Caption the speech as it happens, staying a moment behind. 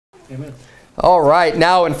Amen. All right,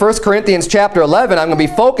 now in 1 Corinthians chapter 11, I'm going to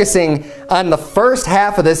be focusing on the first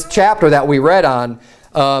half of this chapter that we read on,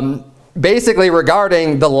 basically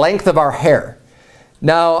regarding the length of our hair.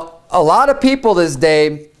 Now, a lot of people this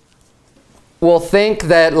day will think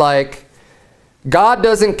that, like, God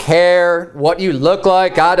doesn't care what you look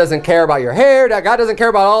like. God doesn't care about your hair. God doesn't care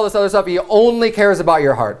about all this other stuff. He only cares about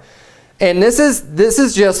your heart. And this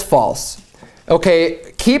is just false.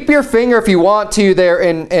 Okay, keep your finger if you want to there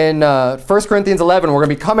in 1 Corinthians 11. We're going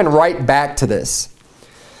to be coming right back to this.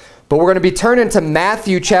 But we're going to be turning to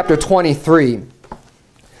Matthew chapter 23.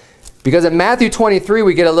 Because in Matthew 23,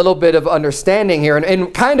 we get a little bit of understanding here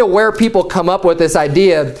and kind of where people come up with this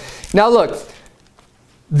idea. Now look,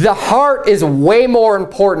 the heart is way more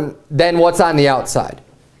important than what's on the outside.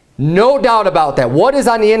 No doubt about that. What is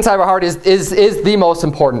on the inside of our heart is the most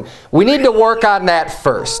important. We need to work on that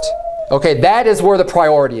first. Okay, that is where the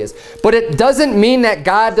priority is. But it doesn't mean that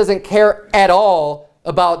God doesn't care at all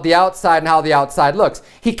about the outside and how the outside looks.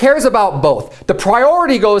 He cares about both. The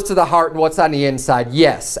priority goes to the heart and what's on the inside.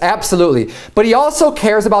 Yes, absolutely. But he also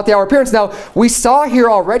cares about the outward appearance. Now, we saw here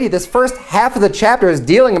already this first half of the chapter is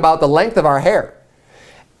dealing about the length of our hair.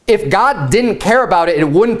 If God didn't care about it, it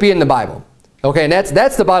wouldn't be in the Bible. Okay, and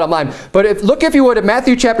that's the bottom line. But look, if you would, at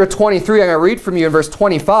Matthew chapter 23, I'm going to read from you in verse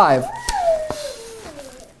 25.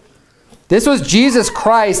 This was Jesus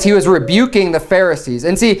Christ. He was rebuking the Pharisees.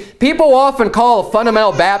 And see, people often call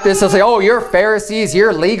fundamental Baptists, they'll say, oh, you're Pharisees,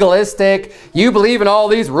 you're legalistic, you believe in all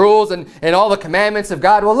these rules and all the commandments of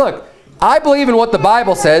God. Well, look, I believe in what the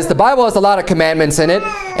Bible says. The Bible has a lot of commandments in it.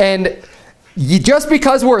 And just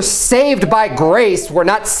because we're saved by grace, we're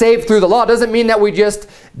not saved through the law, doesn't mean that we just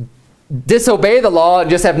disobey the law and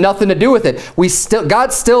just have nothing to do with it.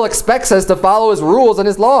 God still expects us to follow his rules and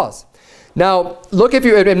his laws. Now, look, if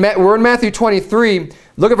we're in Matthew 23,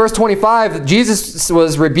 look at verse 25. Jesus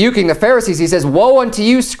was rebuking the Pharisees. He says, woe unto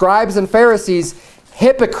you, scribes and Pharisees,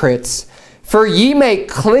 hypocrites, for ye may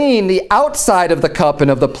clean the outside of the cup and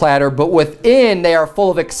of the platter, but within they are full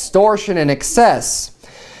of extortion and excess.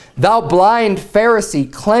 Thou blind Pharisee,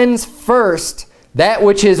 cleanse first that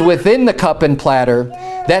which is within the cup and platter,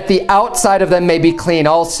 that the outside of them may be clean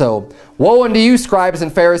also. Woe unto you, scribes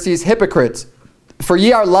and Pharisees, hypocrites! For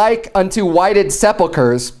ye are like unto whited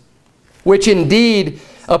sepulchres, which indeed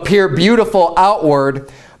appear beautiful outward,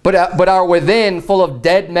 but are within full of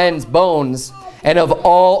dead men's bones, and of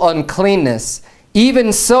all uncleanness.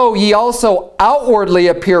 Even so ye also outwardly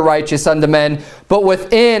appear righteous unto men, but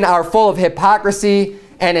within are full of hypocrisy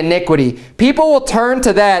and iniquity. People will turn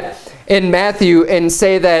to that in Matthew and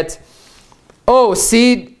say that, oh,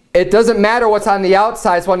 see, it doesn't matter what's on the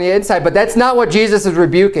outside, it's on the inside. But that's not what Jesus is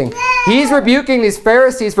rebuking. He's rebuking these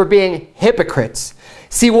Pharisees for being hypocrites.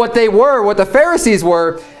 See, what the Pharisees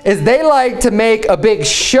were, is they like to make a big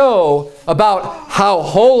show about how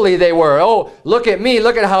holy they were. Oh, look at me,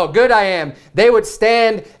 look at how good I am. They would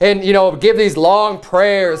stand and, give these long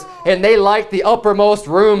prayers, and they liked the uppermost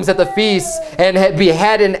rooms at the feasts and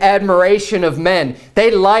had an admiration of men.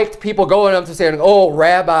 They liked people going up to saying, oh,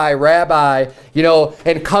 Rabbi, Rabbi,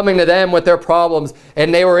 and coming to them with their problems.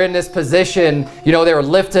 And they were in this position, they were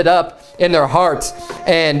lifted up in their hearts,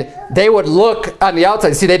 and they would look on the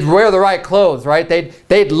outside. See, they'd wear the right clothes, right?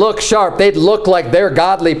 They'd look sharp. They'd look like they're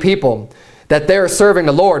godly people, that they're serving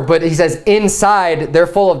the Lord. But he says inside they're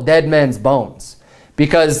full of dead men's bones,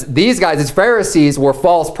 because these guys, these Pharisees, were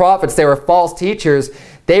false prophets. They were false teachers.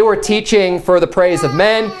 They were teaching for the praise of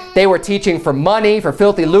men. They were teaching for money, for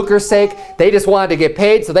filthy lucre's sake. They just wanted to get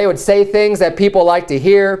paid, so they would say things that people like to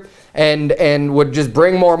hear, and would just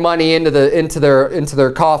bring more money into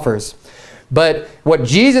their coffers. But what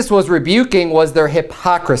Jesus was rebuking was their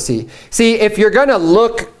hypocrisy. See, if you're going to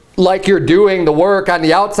look like you're doing the work on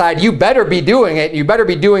the outside, you better be doing it. You better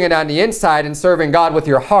be doing it on the inside and serving God with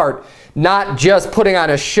your heart, not just putting on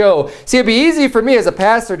a show. See, it'd be easy for me as a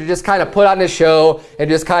pastor to just kind of put on a show and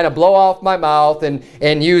just kind of blow off my mouth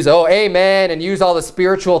and use, oh, amen, and use all the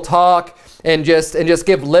spiritual talk and just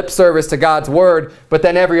give lip service to God's word. But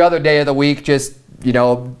then every other day of the week, just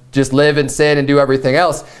live in sin and do everything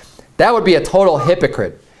else. That would be a total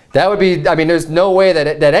hypocrite. That would be, there's no way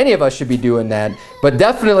that any of us should be doing that. But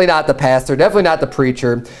definitely not the pastor, definitely not the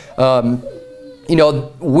preacher.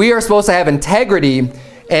 We are supposed to have integrity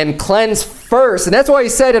and cleanse first. And that's why he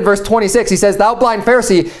said in verse 26, he says, thou blind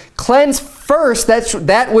Pharisee, cleanse first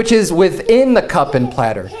that which is within the cup and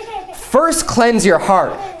platter. First cleanse your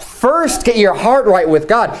heart. First get your heart right with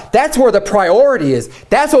God. That's where the priority is.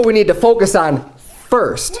 That's what we need to focus on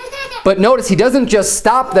first. But notice he doesn't just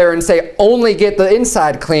stop there and say only get the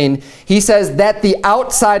inside clean. He says that the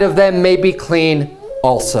outside of them may be clean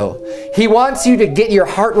also. He wants you to get your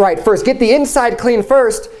heart right first. Get the inside clean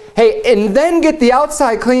first. Hey, and then get the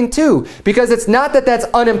outside clean too. Because it's not that that's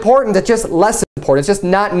unimportant, it's just less important. It's just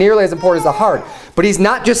not nearly as important as the heart. But he's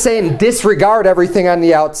not just saying disregard everything on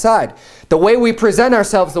the outside. The way we present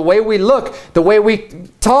ourselves, the way we look, the way we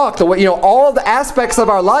talk, the way, you know, all the aspects of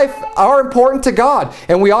our life are important to God.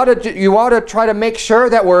 And you ought to try to make sure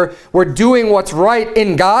that we're doing what's right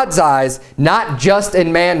in God's eyes, not just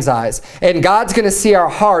in man's eyes. And God's going to see our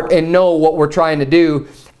heart and know what we're trying to do.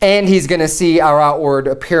 And he's going to see our outward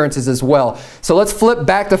appearances as well. So let's flip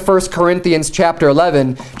back to 1 Corinthians chapter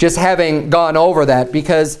 11, just having gone over that.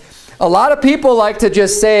 Because a lot of people like to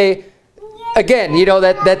just say, again, you know,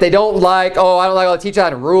 that they don't like, oh, I don't like all the teaching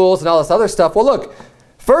on rules and all this other stuff. Well, look,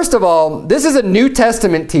 first of all, this is a New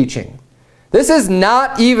Testament teaching. This is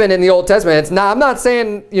not even in the Old Testament. It's not, I'm not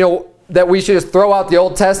saying, you know, that we should just throw out the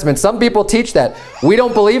Old Testament. Some people teach that. We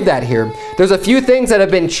don't believe that here. There's a few things that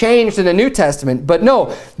have been changed in the New Testament. But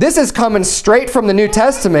no, this is coming straight from the New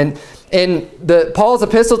Testament in Paul's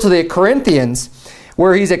epistle to the Corinthians,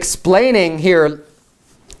 where he's explaining here.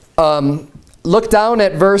 Look down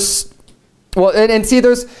at verse, well, and see,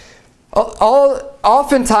 there's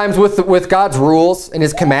oftentimes with God's rules and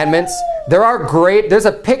his commandments, there's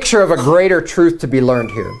a picture of a greater truth to be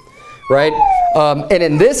learned here. Right? And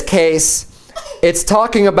in this case, it's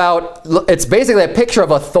talking about, it's basically a picture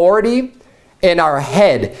of authority in our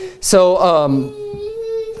head. So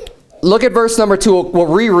look at verse number 2. We'll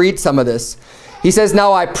reread some of this. He says,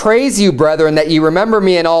 "Now I praise you, brethren, that ye remember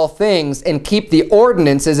me in all things, and keep the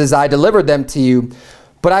ordinances as I delivered them to you.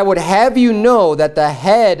 But I would have you know that the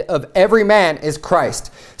head of every man is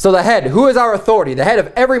Christ." So the head, who is our authority? The head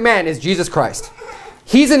of every man is Jesus Christ.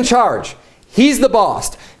 He's in charge. He's the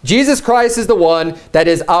boss. Jesus Christ is the one that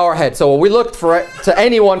is our head. So when we look to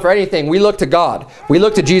anyone for anything, we look to God. We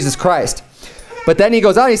look to Jesus Christ. But then he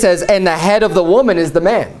goes on, he says, and the head of the woman is the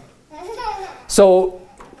man. So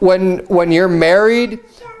when you're married,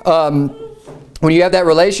 when you have that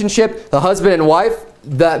relationship, the husband and wife,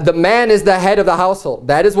 the man is the head of the household.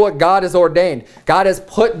 That is what God has ordained. God has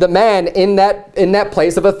put the man in that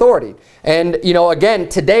place of authority. And, you know, again,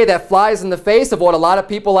 today that flies in the face of what a lot of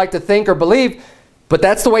people like to think or believe, but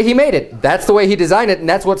that's the way he made it. That's the way he designed it, and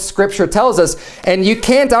that's what Scripture tells us. And you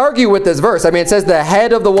can't argue with this verse. I mean, it says the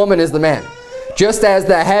head of the woman is the man, just as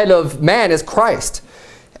the head of man is Christ.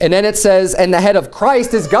 And then it says, and the head of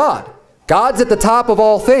Christ is God. God's at the top of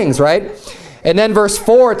all things, right? And then verse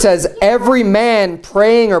 4, it says, every man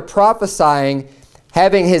praying or prophesying,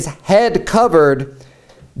 having his head covered,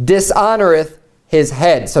 dishonoreth his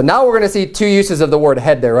head. So now we're going to see two uses of the word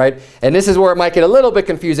head there, right? And this is where it might get a little bit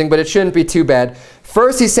confusing, but it shouldn't be too bad.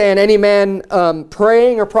 First, he's saying any man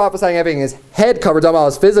praying or prophesying, having his head covered, talking about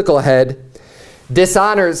his physical head,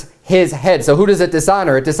 dishonors his head. So who does it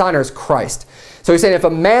dishonor? It dishonors Christ. So he's saying if a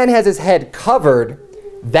man has his head covered,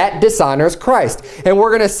 that dishonors Christ. And we're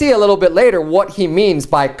going to see a little bit later what he means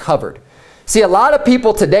by covered. See, a lot of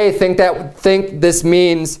people today think this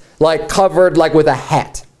means like covered like with a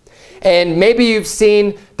hat. And maybe you've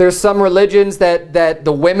seen there's some religions that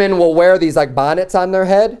the women will wear these like bonnets on their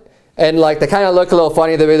head. And like they kind of look a little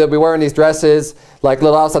funny. They'll be wearing these dresses like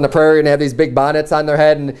Little House on the Prairie, and they have these big bonnets on their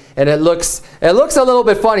head. And it looks a little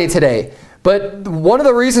bit funny today. But one of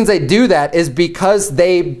the reasons they do that is because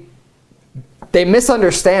they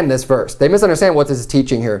misunderstand this verse. They misunderstand what this is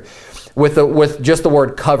teaching here with just the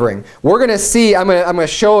word covering. We're going to see, I'm going to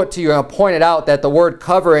show it to you, and I'll point it out that the word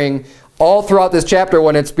covering all throughout this chapter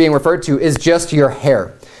when it's being referred to is just your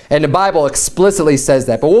hair. And the Bible explicitly says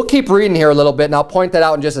that. But we'll keep reading here a little bit, and I'll point that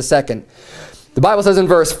out in just a second. The Bible says in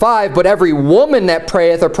verse 5, but every woman that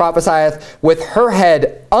prayeth or prophesieth with her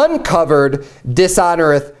head uncovered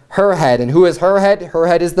dishonoreth her head. And who is her head? Her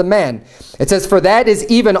head is the man. It says, for that is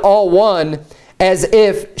even all one as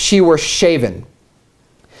if she were shaven.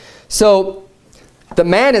 So the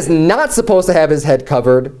man is not supposed to have his head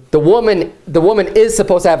covered. The woman is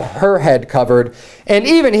supposed to have her head covered. And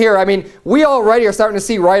even here, I mean, we already are starting to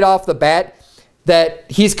see right off the bat that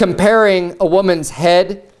he's comparing a woman's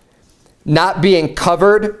head not being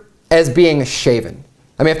covered as being shaven.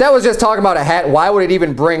 I mean, if that was just talking about a hat, why would it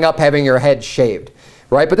even bring up having your head shaved?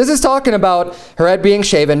 Right? But this is talking about her head being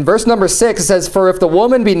shaven. Verse number 6 says, for if the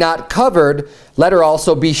woman be not covered, let her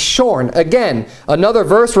also be shorn. Again, another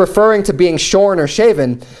verse referring to being shorn or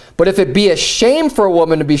shaven. But if it be a shame for a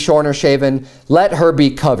woman to be shorn or shaven, let her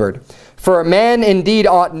be covered. For a man indeed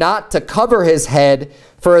ought not to cover his head,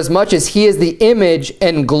 for as much as he is the image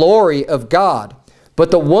and glory of God.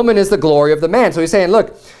 But the woman is the glory of the man. So he's saying,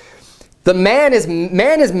 look, the man is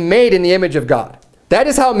made in the image of God. That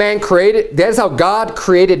is how man created, that is how God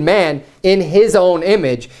created man in his own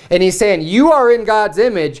image. And he's saying, you are in God's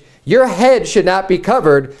image. Your head should not be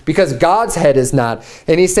covered because God's head is not.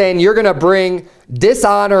 And he's saying you're going to bring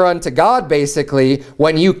dishonor unto God, basically,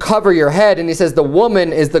 when you cover your head. And he says the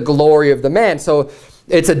woman is the glory of the man. So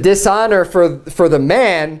it's a dishonor for the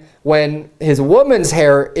man when his woman's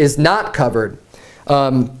hair is not covered.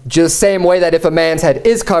 Just same way that if a man's head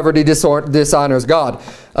is covered, he dishonors God.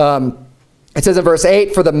 It says in verse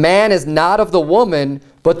 8, for the man is not of the woman,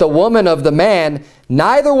 but the woman of the man.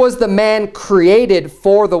 Neither was the man created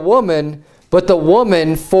for the woman, but the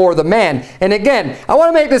woman for the man. And again, I want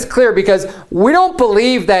to make this clear because we don't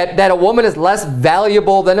believe that a woman is less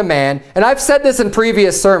valuable than a man. And I've said this in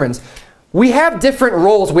previous sermons. We have different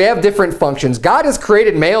roles. We have different functions. God has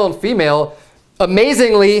created male and female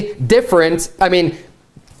amazingly different. I mean,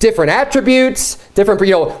 different attributes, different,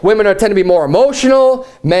 women tend to be more emotional,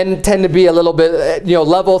 men tend to be a little bit,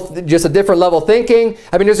 just a different level thinking.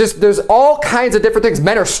 I mean, there's all kinds of different things.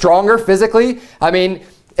 Men are stronger physically. I mean,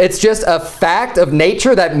 it's just a fact of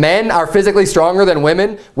nature that men are physically stronger than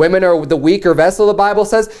women. Women are the weaker vessel, the Bible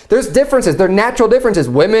says. There's differences. There are natural differences.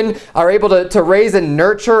 Women are able to raise and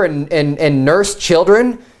nurture and nurse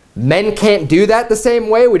children. Men can't do that the same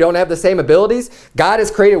way. We don't have the same abilities. God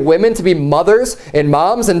has created women to be mothers and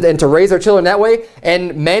moms and to raise their children that way,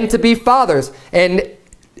 and men to be fathers. And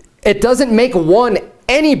it doesn't make one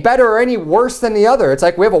any better or any worse than the other. It's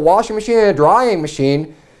like we have a washing machine and a drying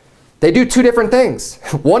machine. They do two different things.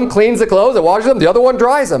 One cleans the clothes and washes them. The other one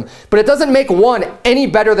dries them. But it doesn't make one any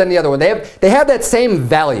better than the other one. They have that same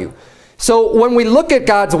value. So when we look at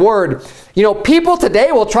God's word, people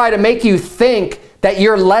today will try to make you think that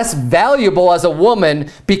you're less valuable as a woman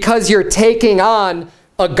because you're taking on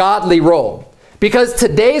a godly role. Because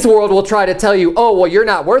today's world will try to tell you, oh, well, you're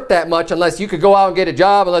not worth that much unless you could go out and get a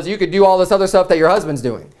job, unless you could do all this other stuff that your husband's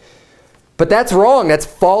doing. But that's wrong. That's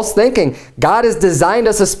false thinking. God has designed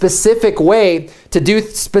us a specific way to do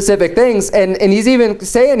specific things. And he's even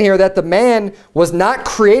saying here that the man was not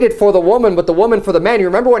created for the woman, but the woman for the man. You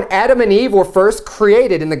remember when Adam and Eve were first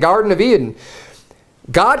created in the Garden of Eden?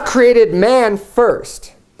 God created man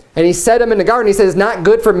first, and he set him in the garden. He says, it's not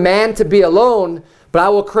good for man to be alone, but I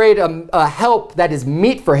will create a help that is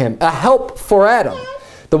meet for him, a help for Adam.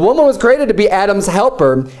 The woman was created to be Adam's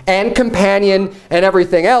helper and companion and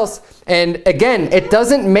everything else. And again, it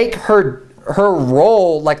doesn't make her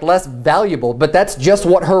role like less valuable, but that's just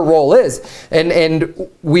what her role is. And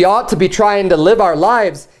we ought to be trying to live our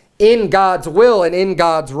lives in God's will and in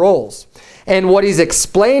God's roles. And what he's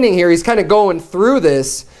explaining here, he's kind of going through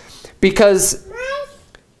this because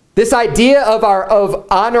this idea of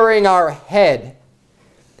honoring our head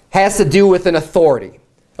has to do with an authority.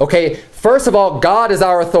 Okay, first of all, God is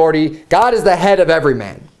our authority. God is the head of every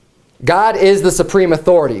man. God is the supreme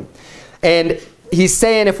authority. And he's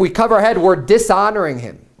saying if we cover our head, we're dishonoring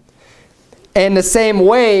him. And the same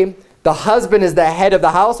way, the husband is the head of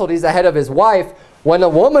the household. He's the head of his wife. When a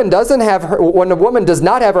woman does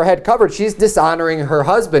not have her head covered, she's dishonoring her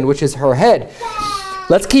husband, which is her head.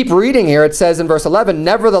 Let's keep reading here. It says in verse 11,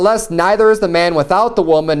 nevertheless, neither is the man without the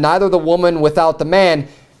woman, neither the woman without the man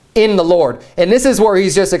in the Lord. And this is where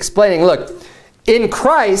he's just explaining, look, in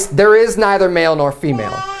Christ, there is neither male nor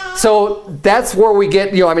female. So that's where we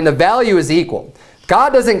get, the value is equal.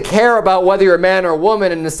 God doesn't care about whether you're a man or a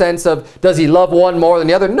woman in the sense of, does he love one more than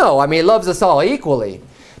the other? No, he loves us all equally.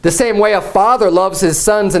 The same way a father loves his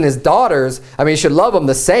sons and his daughters, he should love them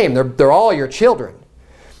the same. They're all your children.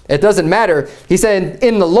 It doesn't matter. He said,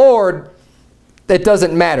 in the Lord, it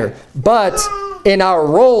doesn't matter. But in our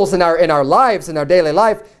roles, in our lives, in our daily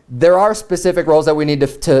life, there are specific roles that we need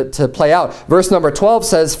to play out. Verse number 12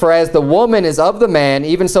 says, for as the woman is of the man,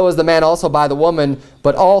 even so is the man also by the woman,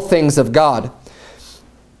 but all things of God.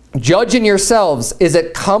 Judging yourselves, is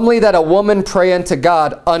it comely that a woman pray unto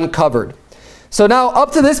God uncovered? So now,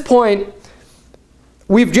 up to this point,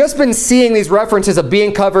 we've just been seeing these references of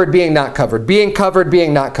being covered, being not covered, being covered,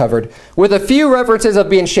 being not covered, with a few references of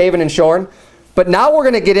being shaven and shorn. But now we're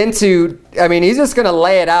going to get into, he's just going to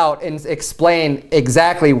lay it out and explain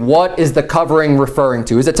exactly what is the covering referring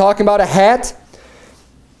to. Is it talking about a hat?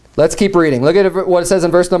 Let's keep reading. Look at what it says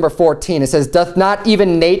in verse number 14. It says, doth not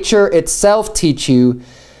even nature itself teach you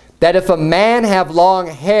that if a man have long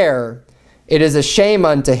hair, it is a shame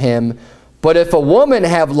unto him, but if a woman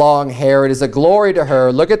have long hair, it is a glory to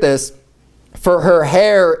her. Look at this. For her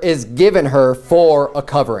hair is given her for a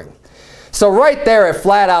covering. So right there, it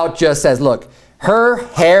flat out just says, look, her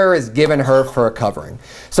hair is given her for a covering.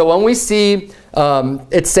 So when we see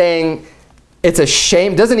it's saying it's a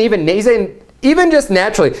shame, he's saying even just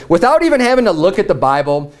naturally, without even having to look at the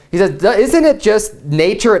Bible, he says, isn't it just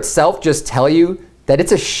nature itself just tell you that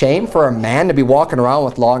it's a shame for a man to be walking around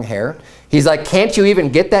with long hair? He's like, can't you even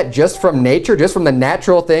get that just from nature, just from the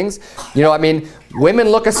natural things? You know, I mean, women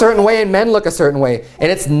look a certain way and men look a certain way. And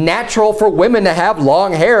it's natural for women to have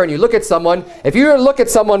long hair. And you look at someone, if you look at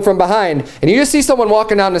someone from behind and you just see someone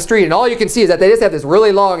walking down the street and all you can see is that they just have this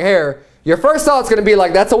really long hair, your first thought's going to be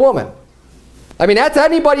like, that's a woman. I mean, that's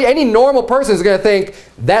anybody, any normal person is going to think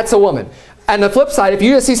that's a woman. And the flip side, if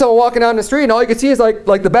you just see someone walking down the street and all you can see is like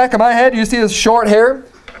the back of my head, you see this short hair,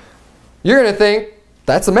 you're going to think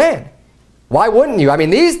that's a man. Why wouldn't you? I mean,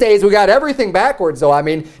 these days we got everything backwards, though. I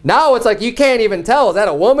mean, now it's like you can't even tell. Is that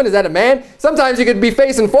a woman? Is that a man? Sometimes you could be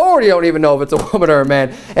facing forward. You don't even know if it's a woman or a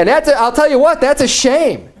man. And I'll tell you what, that's a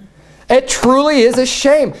shame. It truly is a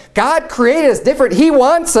shame. God created us different. He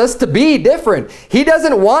wants us to be different. He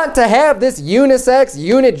doesn't want to have this unisex,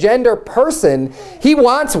 unigender person. He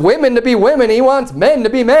wants women to be women. He wants men to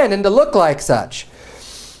be men and to look like such.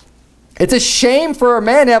 It's a shame for a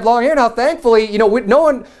man to have long hair. Now, thankfully, you know,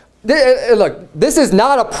 look, this is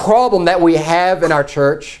not a problem that we have in our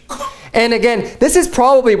church. And again, this is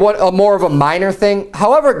probably more of a minor thing.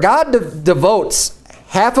 However, God devotes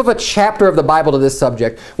half of a chapter of the Bible to this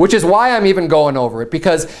subject, which is why I'm even going over it,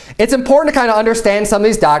 because it's important to kind of understand some of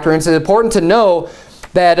these doctrines. It's important to know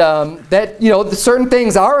that you know, certain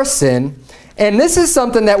things are a sin, and this is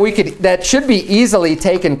something that should be easily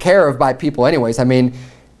taken care of by people anyways. I mean,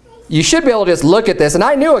 you should be able to just look at this. And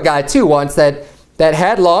I knew a guy too once that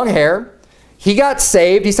had long hair. He got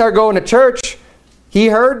saved. He started going to church. He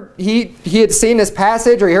had seen this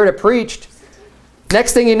passage, or he heard it preached.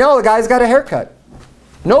 Next thing you know, the guy's got a haircut.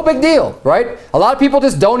 No big deal, right? A lot of people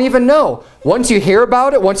just don't even know. Once you hear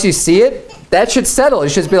about it, once you see it, that should settle. You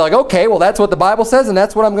should just be like, okay, well, that's what the Bible says, and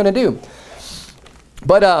that's what I'm going to do.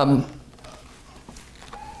 But I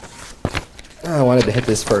wanted to hit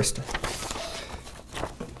this first.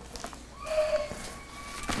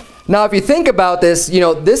 Now, if you think about this, you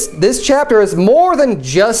know, this chapter is more than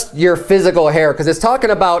just your physical hair, because it's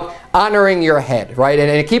talking about honoring your head, right?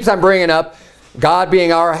 And it keeps on bringing up God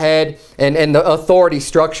being our head and the authority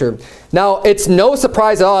structure. Now, it's no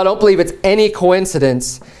surprise at all. I don't believe it's any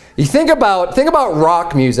coincidence. You think about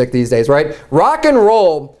rock music these days, right? Rock and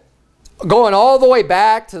roll, going all the way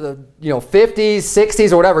back to the 50s,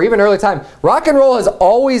 60s, or whatever, even early time. Rock and roll has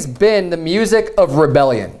always been the music of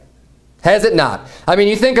rebellion. Has it not? I mean,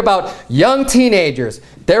 you think about young teenagers.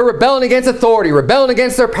 They're rebelling against authority, rebelling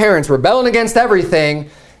against their parents, rebelling against everything.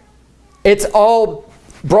 It's all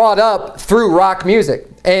brought up through rock music.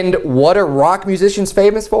 And what are rock musicians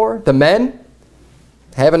famous for? The men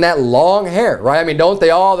having that long hair, right? I mean, don't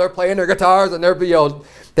they all? They're playing their guitars and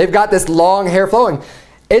they've got this long hair flowing.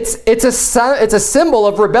 It's a symbol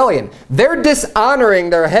of rebellion. They're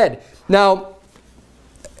dishonoring their head. Now,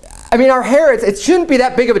 I mean, our hair, it shouldn't be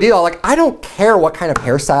that big of a deal. Like, I don't care what kind of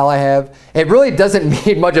hairstyle I have. It really doesn't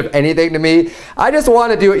mean much of anything to me. I just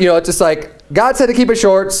want to do it, it's just like, God said to keep it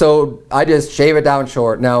short, so I just shave it down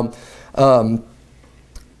short. Now, I'm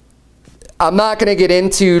not going to get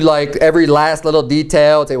into, like, every last little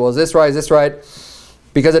detail, say, well, is this right, is this right?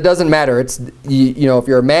 Because it doesn't matter. It's, if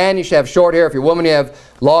you're a man, you should have short hair. If you're a woman, you have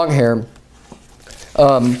long hair.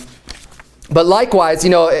 But likewise,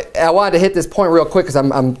 I wanted to hit this point real quick because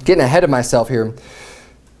I'm getting ahead of myself here.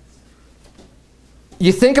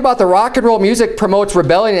 You think about the rock and roll music promotes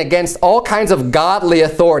rebellion against all kinds of godly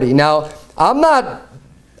authority. Now,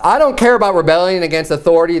 I don't care about rebellion against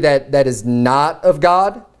authority that is not of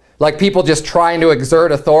God. Like people just trying to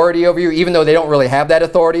exert authority over you, even though they don't really have that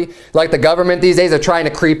authority. Like the government these days are trying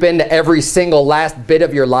to creep into every single last bit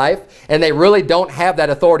of your life. And they really don't have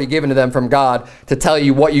that authority given to them from God to tell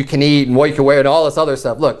you what you can eat and what you can wear and all this other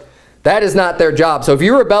stuff. Look, that is not their job. So if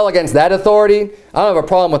you rebel against that authority, I don't have a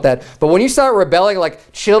problem with that. But when you start rebelling,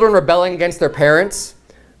 like children rebelling against their parents,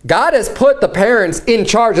 God has put the parents in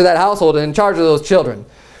charge of that household and in charge of those children.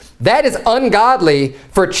 That is ungodly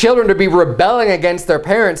for children to be rebelling against their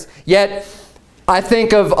parents. Yet, I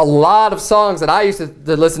think of a lot of songs that I used to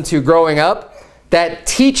listen to growing up that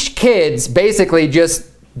teach kids basically just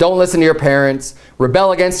don't listen to your parents,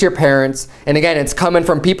 rebel against your parents. And again, it's coming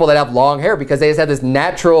from people that have long hair because they just have this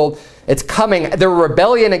natural, it's coming, their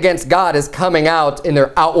rebellion against God is coming out in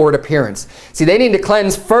their outward appearance. See, they need to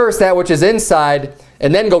cleanse first that which is inside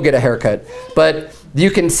and then go get a haircut. But you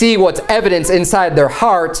can see what's evidence inside their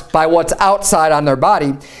heart by what's outside on their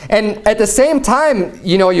body. And at the same time,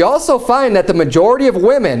 you also find that the majority of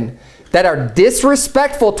women that are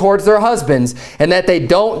disrespectful towards their husbands and that they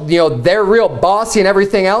don't, they're real bossy and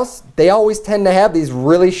everything else, they always tend to have these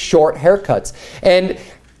really short haircuts. And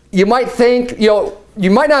you might think,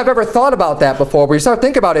 you might not have ever thought about that before, but you start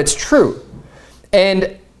thinking about it, it's true.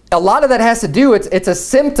 And a lot of that has to do, it's a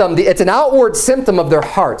symptom, it's an outward symptom of their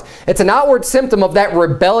heart. It's an outward symptom of that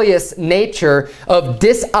rebellious nature of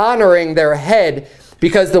dishonoring their head,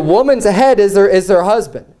 because the woman's head is their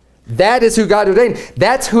husband. That is who God ordained.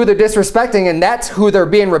 That's who they're disrespecting, and that's who they're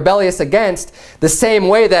being rebellious against. The same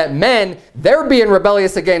way that men, they're being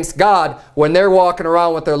rebellious against God when they're walking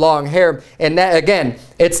around with their long hair. And that, again,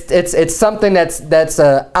 it's something that's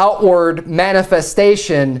an outward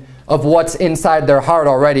manifestation of what's inside their heart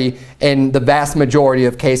already in the vast majority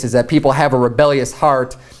of cases, that people have a rebellious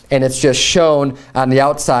heart, and it's just shown on the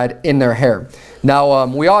outside in their hair. Now,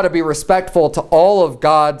 we ought to be respectful to all of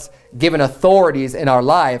God's given authorities in our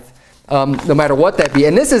life, no matter what that be.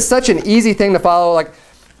 And this is such an easy thing to follow. Like,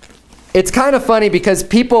 it's kind of funny because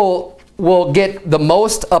people will get the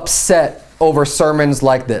most upset over sermons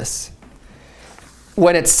like this,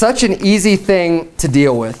 when it's such an easy thing to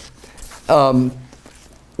deal with.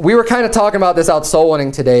 We were kind of talking about this out soul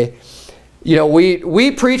winning today.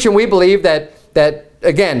 We preach and we believe that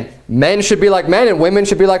again, men should be like men and women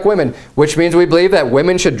should be like women, which means we believe that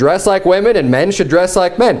women should dress like women and men should dress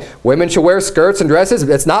like men. Women should wear skirts and dresses.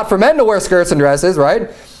 It's not for men to wear skirts and dresses, right?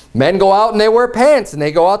 Men go out and they wear pants and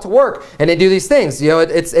they go out to work and they do these things.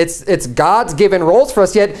 It's God's given roles for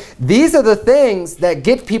us, yet these are the things that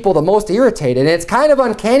get people the most irritated. And it's kind of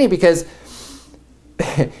uncanny because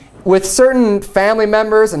with certain family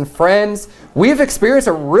members and friends, we've experienced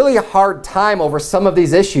a really hard time over some of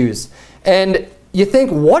these issues. And you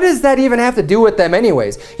think, what does that even have to do with them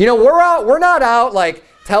anyways? We're not out like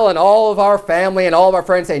telling all of our family and all of our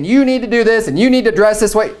friends saying, you need to do this and you need to dress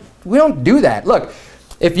this way. We don't do that. Look,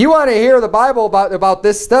 if you want to hear the Bible about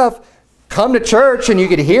this stuff, come to church and you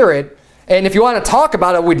could hear it. And if you want to talk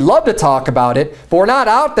about it, we'd love to talk about it. But we're not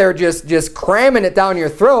out there just cramming it down your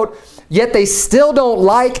throat. Yet they still don't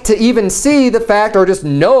like to even see the fact or just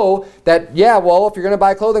know that, yeah, well, if you're going to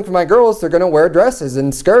buy clothing for my girls, they're going to wear dresses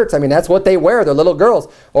and skirts. I mean, that's what they wear. They're little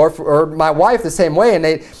girls. Or my wife the same way. And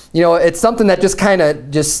they, it's something that just kind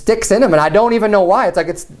of just sticks in them. And I don't even know why. It's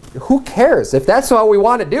like, who cares? If that's how we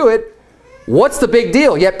want to do it, what's the big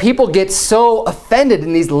deal? Yet people get so offended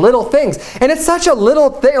in these little things. And it's such a little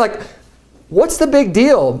thing. Like, what's the big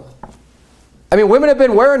deal? I mean, women have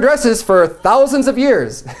been wearing dresses for thousands of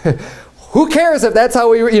years. Who cares if that's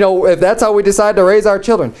how we, if that's how we decide to raise our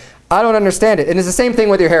children? I don't understand it. And it's the same thing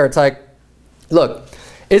with your hair. It's like, look,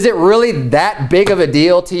 is it really that big of a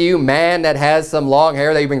deal to you, man, that has some long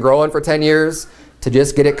hair that you've been growing for 10 years, to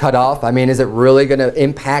just get it cut off? I mean, is it really going to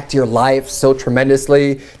impact your life so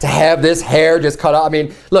tremendously to have this hair just cut off? I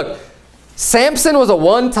mean, look, Samson was a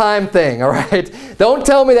one-time thing, all right? Don't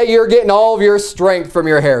tell me that you're getting all of your strength from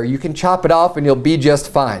your hair. You can chop it off and you'll be just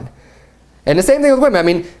fine. And the same thing with women. I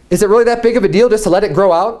mean, is it really that big of a deal just to let it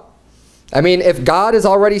grow out? I mean, if God is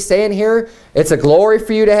already saying here, it's a glory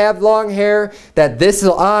for you to have long hair, that this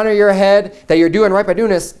will honor your head, that you're doing right by doing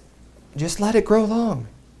this, just let it grow long.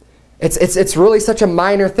 It's really such a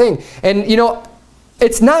minor thing. And,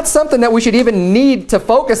 it's not something that we should even need to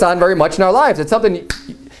focus on very much in our lives. It's something,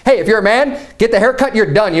 hey, if you're a man, get the haircut,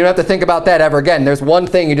 you're done. You don't have to think about that ever again. There's one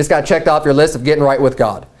thing you just got checked off your list of getting right with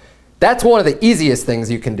God. That's one of the easiest things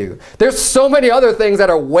you can do. There's so many other things that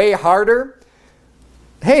are way harder.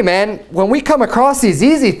 Hey man, when we come across these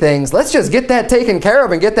easy things, let's just get that taken care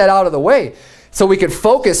of and get that out of the way, so we could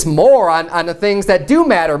focus more on the things that do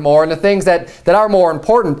matter more and the things that are more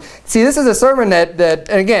important. See, this is a sermon that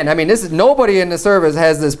and again, I mean, nobody in the service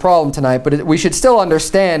has this problem tonight, but we should still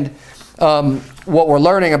understand what we're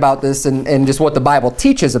learning about this and just what the Bible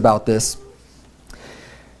teaches about this.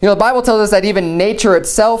 The Bible tells us that even nature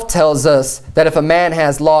itself tells us that if a man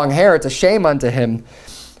has long hair, it's a shame unto him.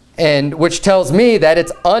 And which tells me that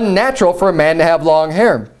it's unnatural for a man to have long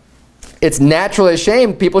hair. It's naturally a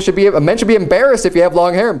shame. Men should be embarrassed if you have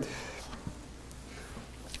long hair.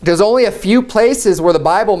 There's only a few places where the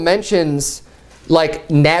Bible mentions like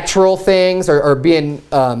natural things or being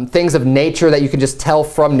things of nature that you can just tell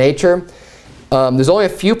from nature. There's only a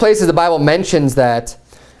few places the Bible mentions that.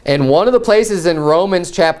 And one of the places in Romans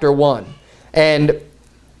chapter 1. And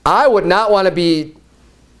I would not want to be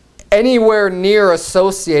anywhere near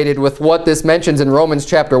associated with what this mentions in Romans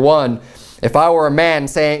chapter 1. If I were a man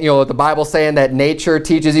saying, the Bible saying that nature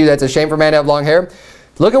teaches you that's a shame for a man to have long hair.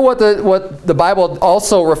 Look at what the Bible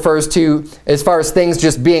also refers to as far as things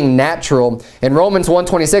just being natural. In Romans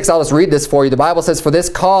 1:26, I'll just read this for you. The Bible says, "For this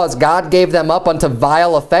cause God gave them up unto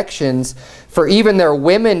vile affections, For even their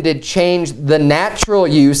women did change the natural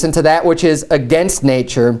use into that which is against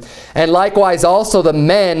nature. And likewise also the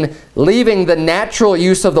men, leaving the natural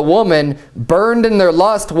use of the woman, burned in their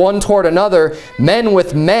lust one toward another, men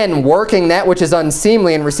with men, working that which is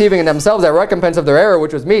unseemly, and receiving in themselves that recompense of their error,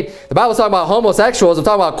 which was meat. The Bible's talking about homosexuals. I'm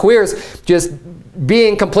talking about queers just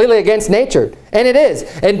being completely against nature. And it is.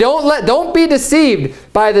 And don't be deceived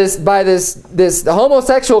by this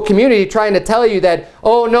homosexual community trying to tell you that,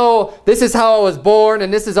 oh no, this is how I was born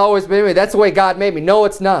and this has always been me. That's the way God made me. No,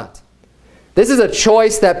 it's not. This is a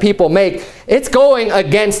choice that people make. It's going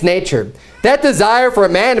against nature. That desire for a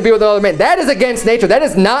man to be with another man, that is against nature. That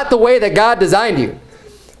is not the way that God designed you.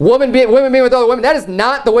 Women being with other women, that is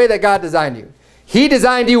not the way that God designed you. He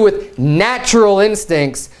designed you with natural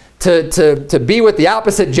instincts to be with the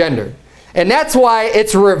opposite gender. And that's why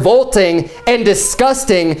it's revolting and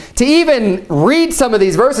disgusting to even read some of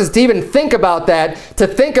these verses, to even think about that, to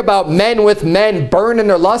think about men with men burning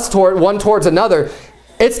their lust one towards another.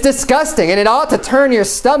 It's disgusting, and it ought to turn your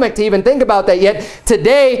stomach to even think about that. Yet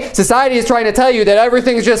today, society is trying to tell you that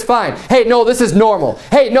everything's just fine. Hey, no, this is normal.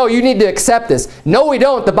 Hey, no, you need to accept this. No, we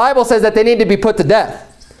don't. The Bible says that they need to be put to death.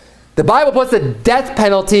 The Bible puts the death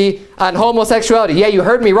penalty on homosexuality. Yeah, you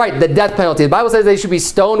heard me right, the death penalty. The Bible says they should be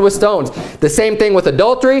stoned with stones. The same thing with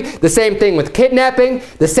adultery, the same thing with kidnapping,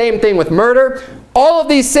 the same thing with murder. All of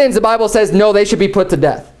these sins, the Bible says, no, they should be put to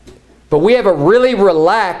death. But we have a really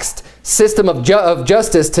relaxed system of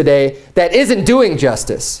justice today that isn't doing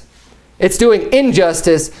justice. It's doing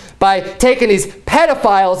injustice by taking these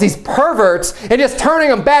pedophiles, these perverts, and just turning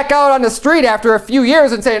them back out on the street after a few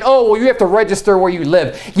years and saying, oh, well, you have to register where you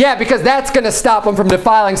live. Yeah, because that's going to stop them from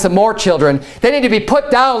defiling some more children. They need to be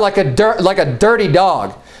put down like a dirty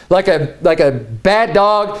dog, like a bad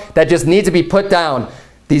dog that just needs to be put down.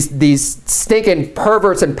 These stinking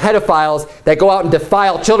perverts and pedophiles that go out and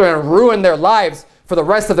defile children and ruin their lives for the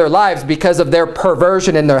rest of their lives because of their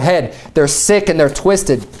perversion in their head. They're sick and they're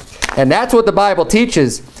twisted. And that's what the Bible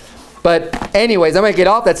teaches. But anyways, I'm going to get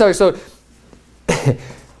off that subject. So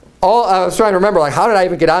I was trying to remember, like, how did I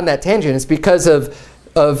even get on that tangent? It's because of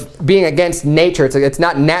being against nature. It's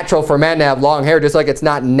not natural for men to have long hair, just like it's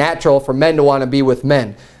not natural for men to want to be with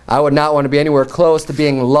men. I would not want to be anywhere close to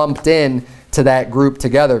being lumped in to that group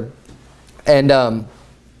together. And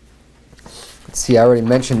let's see, I already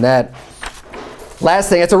mentioned that. Last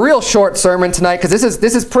thing, it's a real short sermon tonight because this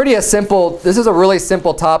is a really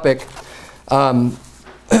simple topic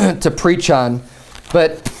to preach on.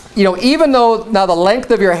 But you know, even though now the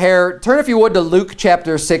length of your hair, turn if you would to Luke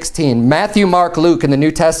chapter 16. Matthew, Mark, Luke in the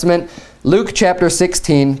New Testament. Luke chapter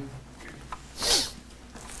 16.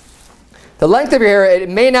 The length of your hair, it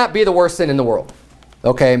may not be the worst sin in the world.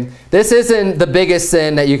 Okay? This isn't the biggest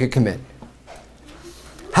sin that you could commit.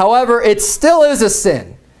 However, it still is a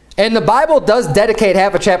sin. And the Bible does dedicate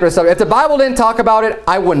half a chapter to something. If the Bible didn't talk about it,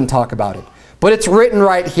 I wouldn't talk about it. But it's written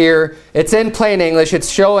right here. It's in plain English.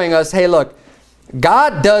 It's showing us, hey, look,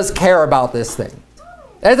 God does care about this thing.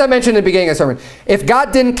 As I mentioned in the beginning of the sermon, if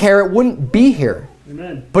God didn't care, it wouldn't be here.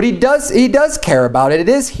 Amen. But he does care about it. It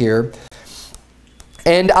is here.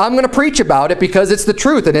 And I'm going to preach about it because it's the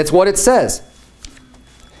truth and it's what it says.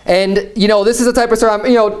 And, you know, this is the type of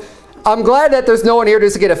sermon, you know, I'm glad that there's no one here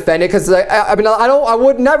just to get offended, because I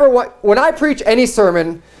would never want, when I preach any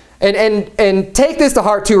sermon, and take this to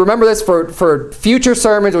heart too, remember this for future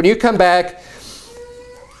sermons when you come back.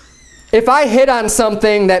 If I hit on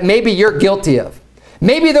something that maybe you're guilty of,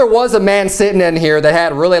 maybe there was a man sitting in here that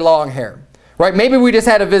had really long hair, right? Maybe we just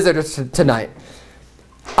had a visitor tonight.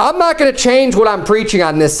 I'm not going to change what I'm preaching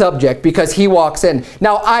on this subject because he walks in.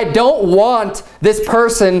 Now, I don't want this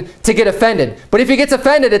person to get offended. But if he gets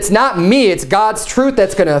offended, it's not me. It's God's truth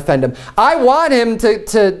that's going to offend him. I want him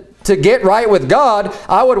to get right with God.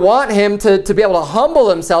 I would want him to be able to humble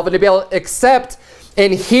himself and to be able to accept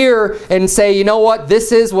and hear and say, you know what,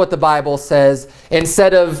 this is what the Bible says,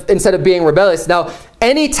 instead of being rebellious. Now,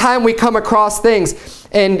 anytime we come across things,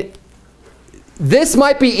 and this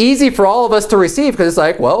might be easy for all of us to receive because it's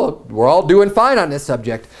like, well, we're all doing fine on this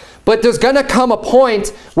subject. But there's going to come a point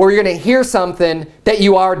where you're going to hear something that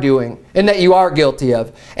you are doing and that you are guilty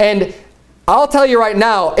of. And I'll tell you right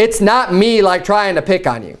now, it's not me like trying to pick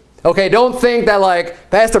on you. Okay, don't think that like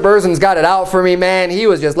Pastor Berzins got it out for me, man. He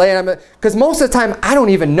was just laying on me. Because most of the time, I don't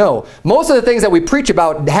even know. Most of the things that we preach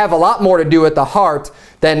about have a lot more to do with the heart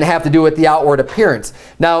than have to do with the outward appearance.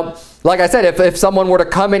 Now, like I said, if someone were to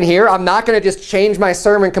come in here, I'm not going to just change my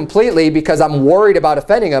sermon completely because I'm worried about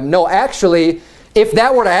offending them. No, actually, If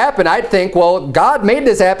that were to happen, I'd think, well, God made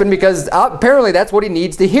this happen because apparently that's what he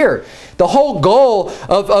needs to hear. The whole goal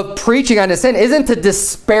of preaching on a sin isn't to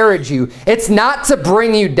disparage you. It's not to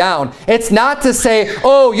bring you down. It's not to say,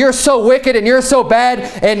 oh, you're so wicked and you're so bad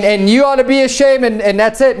and you ought to be ashamed and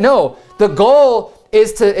that's it. No, the goal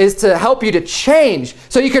is to help you to change.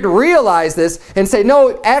 So you could realize this and say,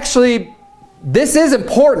 no, actually, this is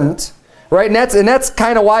important. Right? And that's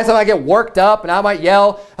kind of why sometimes I get worked up and I might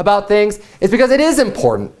yell about things. It's because it is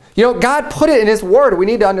important. You know, God put it in his word. We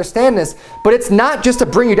need to understand this. But it's not just to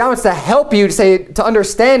bring you down. It's to help you to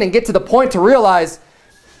understand and get to the point to realize,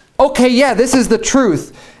 okay, yeah, this is the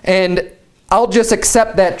truth. And I'll just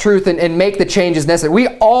accept that truth and make the changes necessary. We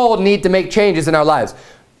all need to make changes in our lives.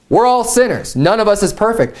 We're all sinners. None of us is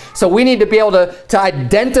perfect. So we need to be able to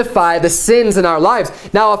identify the sins in our lives.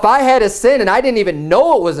 Now, if I had a sin and I didn't even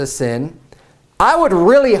know it was a sin, I would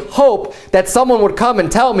really hope that someone would come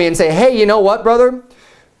and tell me and say, hey, you know what, brother?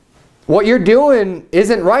 What you're doing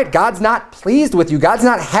isn't right. God's not pleased with you. God's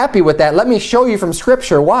not happy with that. Let me show you from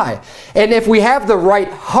Scripture why. And if we have the right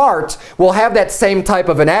heart, we'll have that same type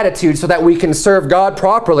of an attitude so that we can serve God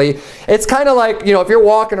properly. It's kind of like, you know, if you're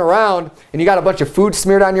walking around and you got a bunch of food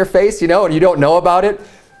smeared on your face, you know, and you don't know about it,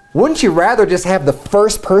 wouldn't you rather just have the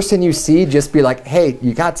first person you see just be like, hey,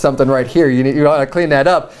 you got something right here. You ought to clean that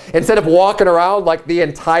up. Instead of walking around like the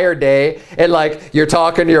entire day and like you're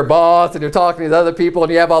talking to your boss and you're talking to other people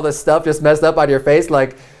and you have all this stuff just messed up on your face.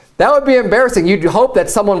 Like, that would be embarrassing. You'd hope that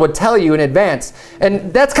someone would tell you in advance.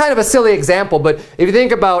 And that's kind of a silly example. But if you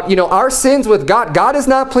think about, you know, our sins with God, God is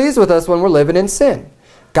not pleased with us when we're living in sin.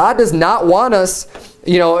 God does not want us,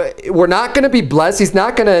 you know, we're not going to be blessed. He's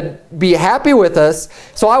not going to be happy with us.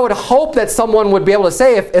 So I would hope that someone would be able to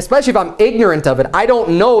say, especially if I'm ignorant of it, I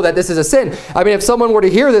don't know that this is a sin. I mean, if someone were to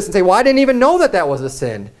hear this and say, well, I didn't even know that that was a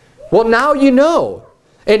sin. Well, now you know.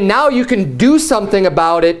 And now you can do something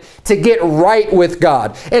about it to get right with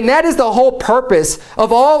God. And that is the whole purpose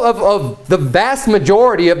of all of the vast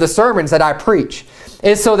majority of the sermons that I preach.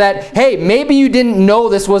 Is so that, hey, maybe you didn't know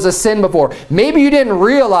this was a sin before. Maybe you didn't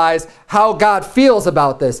realize how God feels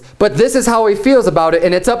about this. But this is how he feels about it.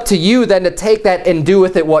 And it's up to you then to take that and do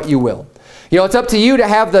with it what you will. You know, it's up to you to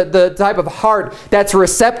have the type of heart that's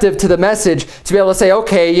receptive to the message to be able to say,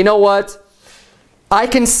 okay, you know what? I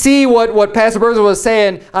can see what Pastor Berzins was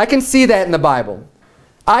saying. I can see that in the Bible.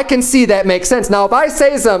 I can see that makes sense. Now, if I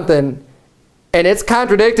say something and it's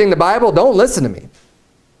contradicting the Bible, don't listen to me.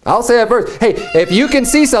 I'll say that first. Hey, if you can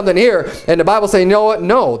see something here and the Bible saying, you know what?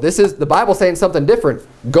 No, this is the Bible saying something different.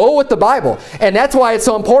 Go with the Bible. And that's why it's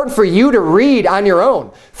so important for you to read on your own.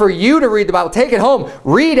 For you to read the Bible. Take it home.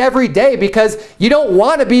 Read every day because you don't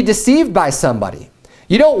want to be deceived by somebody.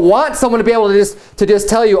 You don't want someone to be able to just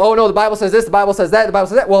tell you, oh no, the Bible says this, the Bible says that, the Bible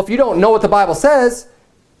says that. Well, if you don't know what the Bible says,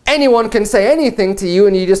 anyone can say anything to you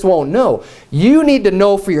and you just won't know. You need to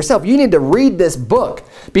know for yourself. You need to read this book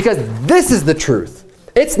because this is the truth.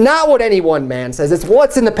 It's not what any one man says. It's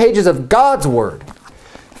what's in the pages of God's Word.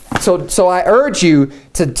 So I urge you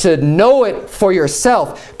to know it for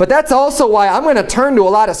yourself. But that's also why I'm going to turn to a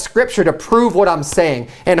lot of Scripture to prove what I'm saying.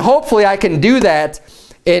 And hopefully I can do that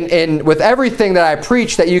with everything that I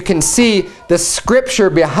preach, that you can see the Scripture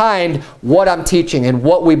behind what I'm teaching and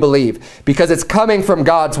what we believe. Because it's coming from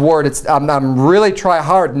God's Word. I'm really trying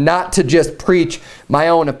hard not to just preach my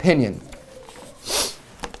own opinion.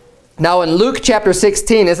 Now in Luke chapter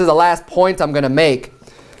 16, this is the last point I'm going to make.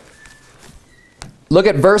 Look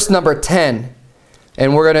at verse number 10.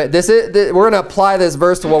 And we're going to apply this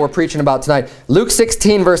verse to what we're preaching about tonight. Luke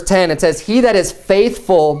 16 verse 10, it says, "He that is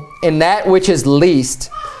faithful in that which is least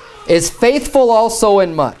is faithful also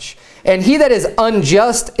in much. And he that is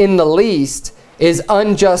unjust in the least is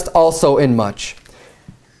unjust also in much.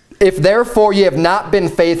 If therefore ye have not been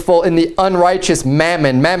faithful in the unrighteous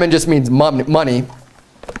mammon," mammon just means money,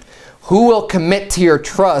 "who will commit to your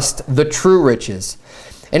trust the true riches?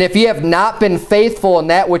 And if ye have not been faithful in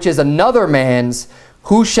that which is another man's,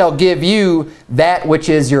 who shall give you that which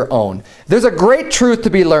is your own?" There's a great truth to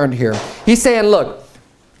be learned here. He's saying, look,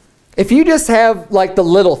 if you just have like the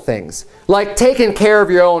little things, like taking care of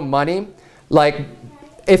your own money, like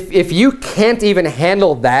if you can't even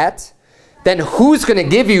handle that, then who's going to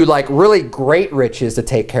give you like really great riches to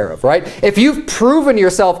take care of, right? If you've proven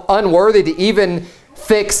yourself unworthy to even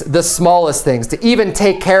fix the smallest things, to even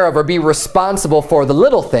take care of or be responsible for the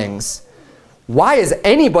little things, why is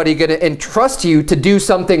anybody going to entrust you to do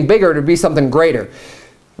something bigger, to be something greater?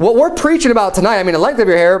 What we're preaching about tonight, I mean, the length of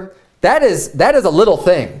your hair, that is a little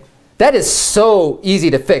thing. That is so easy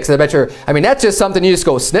to fix. I bet I mean, that's just something you just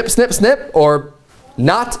go snip, snip, snip, or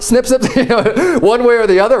not snip, snip, you know, one way or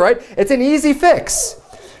the other, right? It's an easy fix.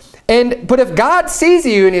 But if God sees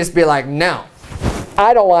you and you just be like, no,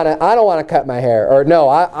 I don't want to cut my hair, or no,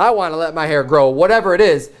 I want to let my hair grow, whatever it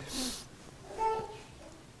is,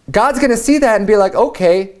 God's going to see that and be like,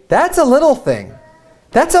 okay, that's a little thing.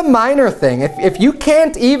 That's a minor thing. If you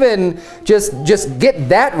can't even just get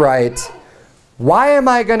that right, why am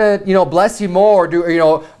I going to, you know, bless you more, or do, you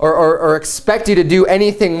know, or expect you to do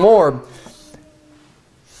anything more?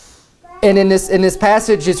 And in this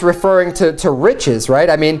passage, it's referring to riches, right?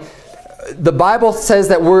 I mean, the Bible says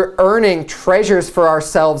that we're earning treasures for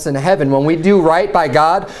ourselves in heaven. When we do right by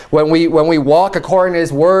God, when we walk according to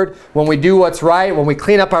His Word, when we do what's right, when we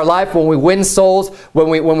clean up our life, when we win souls,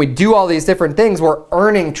 when we do all these different things, we're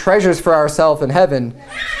earning treasures for ourselves in heaven.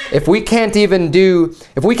 If we can't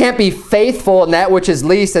be faithful in that which is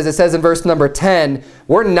least, as it says in verse number 10,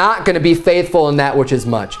 we're not going to be faithful in that which is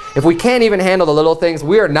much. If we can't even handle the little things,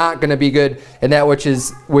 we are not going to be good in that which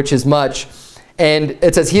is much. And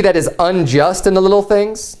it says, he that is unjust in the little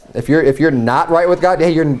things, if you're not right with God, hey,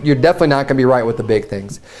 you're definitely not going to be right with the big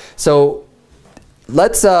things. So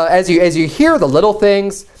let's, as you hear the little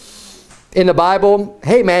things in the Bible,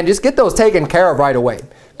 hey man, just get those taken care of right away.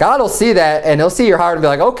 God will see that, and He'll see your heart and be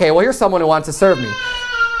like, okay, well, here's someone who wants to serve me.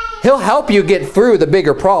 He'll help you get through the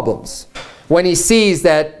bigger problems when He sees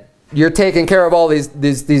that you're taking care of all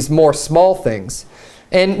these more small things.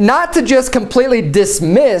 And not to just completely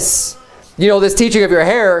dismiss, you know, this teaching of your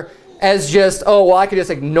hair as just, oh, well, I could just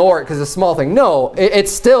ignore it because it's a small thing. No,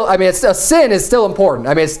 it's still, I mean, a sin is still important.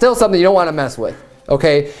 I mean, it's still something you don't want to mess with,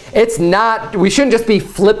 okay? It's not, we shouldn't just be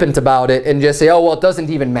flippant about it and just say, oh, well, it doesn't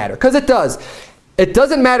even matter. Because it does. It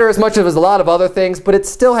doesn't matter as much as a lot of other things, but it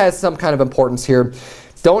still has some kind of importance here.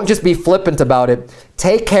 Don't just be flippant about it.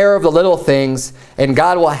 Take care of the little things, and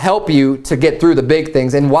God will help you to get through the big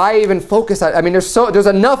things. And why even focus on, I mean, there's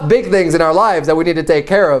enough big things in our lives that we need to take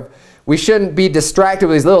care of. We shouldn't be distracted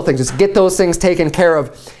with these little things. Just get those things taken care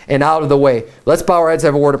of and out of the way. Let's bow our heads and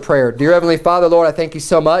have a word of prayer. Dear Heavenly Father, Lord, I thank you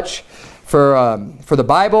so much for the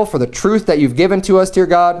Bible, for the truth that you've given to us, dear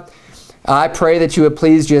God. I pray that you would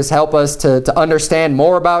please just help us to understand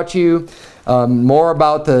more about you, more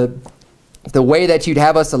about the way that you'd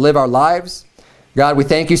have us to live our lives. God, we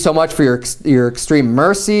thank you so much for your extreme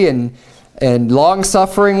mercy and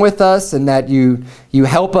long-suffering with us, and that you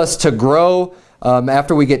help us to grow.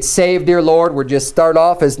 After we get saved, dear Lord, we just start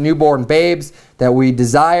off as newborn babes, that we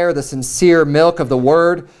desire the sincere milk of the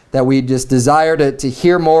Word, that we just desire to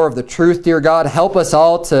hear more of the truth, dear God. Help us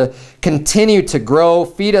all to continue to grow.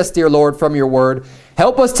 Feed us, dear Lord, from your Word.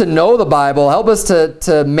 Help us to know the Bible. Help us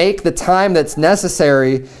to make the time that's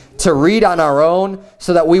necessary to read on our own,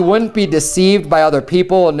 so that we wouldn't be deceived by other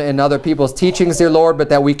people and other people's teachings, dear Lord, but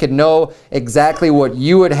that we could know exactly what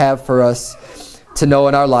you would have for us to know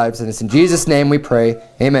in our lives. And it's in Jesus' name we pray.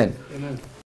 Amen. Amen.